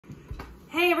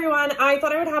Hey everyone, I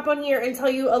thought I would hop on here and tell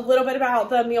you a little bit about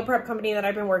the meal prep company that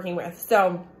I've been working with.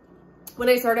 So when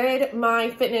I started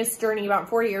my fitness journey about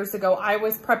 4 years ago, I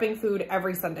was prepping food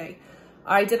every Sunday.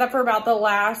 I did that for about the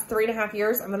last 3.5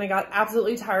 years, and then I got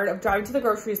absolutely tired of driving to the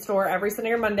grocery store every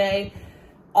Sunday or Monday,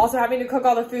 also having to cook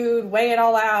all the food, weigh it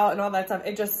all out and all that stuff.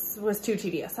 It just was too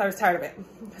tedious. I was tired of it.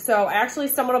 So I actually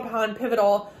stumbled upon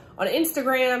Pivotal on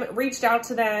Instagram, reached out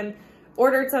to them,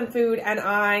 ordered some food, and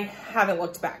I haven't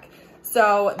looked back.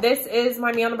 So this is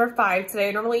my meal number 5 today.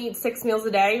 I normally eat 6 meals a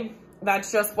day.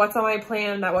 That's just what's on my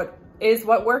plan.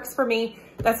 What works for me.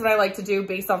 That's what I like to do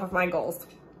based off of my goals.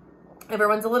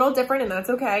 Everyone's a little different, and that's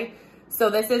okay.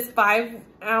 So this is 5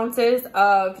 ounces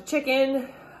of chicken.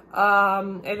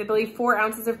 I believe 4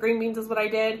 ounces of green beans is what I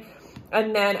did.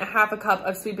 And then a half a cup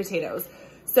of sweet potatoes.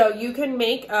 So you can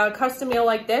make a custom meal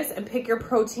like this and pick your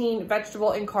protein,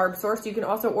 vegetable, and carb source. You can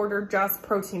also order just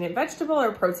protein and vegetable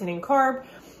or protein and carb.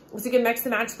 So you can mix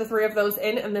and match the 3 of those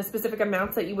in the specific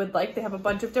amounts that you would like. They have a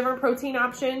bunch of different protein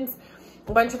options,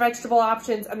 a bunch of vegetable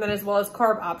options, and then as well as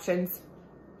carb options.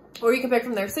 Or you can pick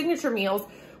from their signature meals,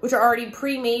 which are already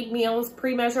pre-made meals,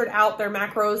 pre-measured out their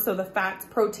macros. So the fats,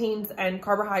 proteins, and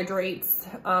carbohydrates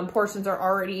portions are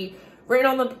already written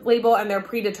on the label, and they're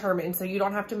predetermined. So you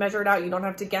don't have to measure it out. You don't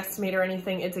have to guesstimate or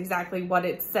anything. It's exactly what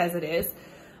it says it is.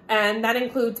 And that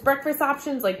includes breakfast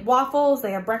options like waffles.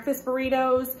 They have breakfast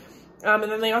burritos. And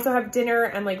then they also have dinner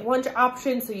and like lunch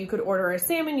options. So you could order a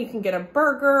salmon, you can get a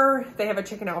burger. They have a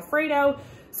chicken Alfredo.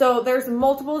 So there's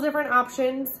multiple different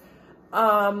options.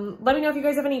 Let me know if you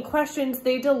guys have any questions.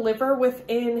 They deliver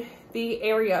within the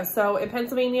area. So in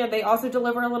Pennsylvania, they also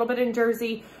deliver a little bit in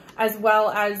Jersey as well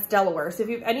as Delaware. So if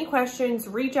you have any questions,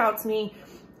 reach out to me.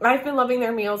 I've been loving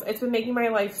their meals. It's been making my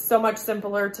life so much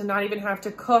simpler to not even have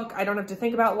to cook. I don't have to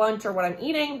think about lunch or what I'm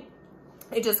eating.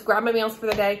 I just grab my meals for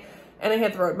the day and I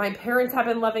hit the road. My parents have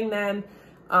been loving them.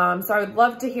 So I would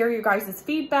love to hear you guys'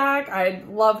 feedback. I'd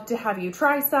love to have you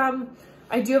try some.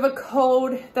 I do have a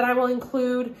code that I will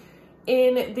include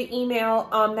in the email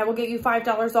that will get you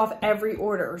 $5 off every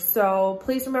order. So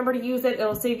please remember to use it.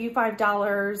 It'll save you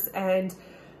 $5 and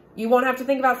you won't have to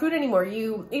think about food anymore.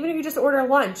 Even if you just order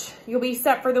lunch, you'll be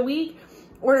set for the week.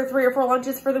 Order 3 or 4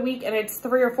 lunches for the week, and it's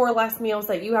 3 or 4 less meals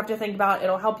that you have to think about.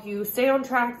 It'll help you stay on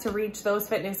track to reach those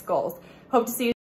fitness goals. Hope to see you.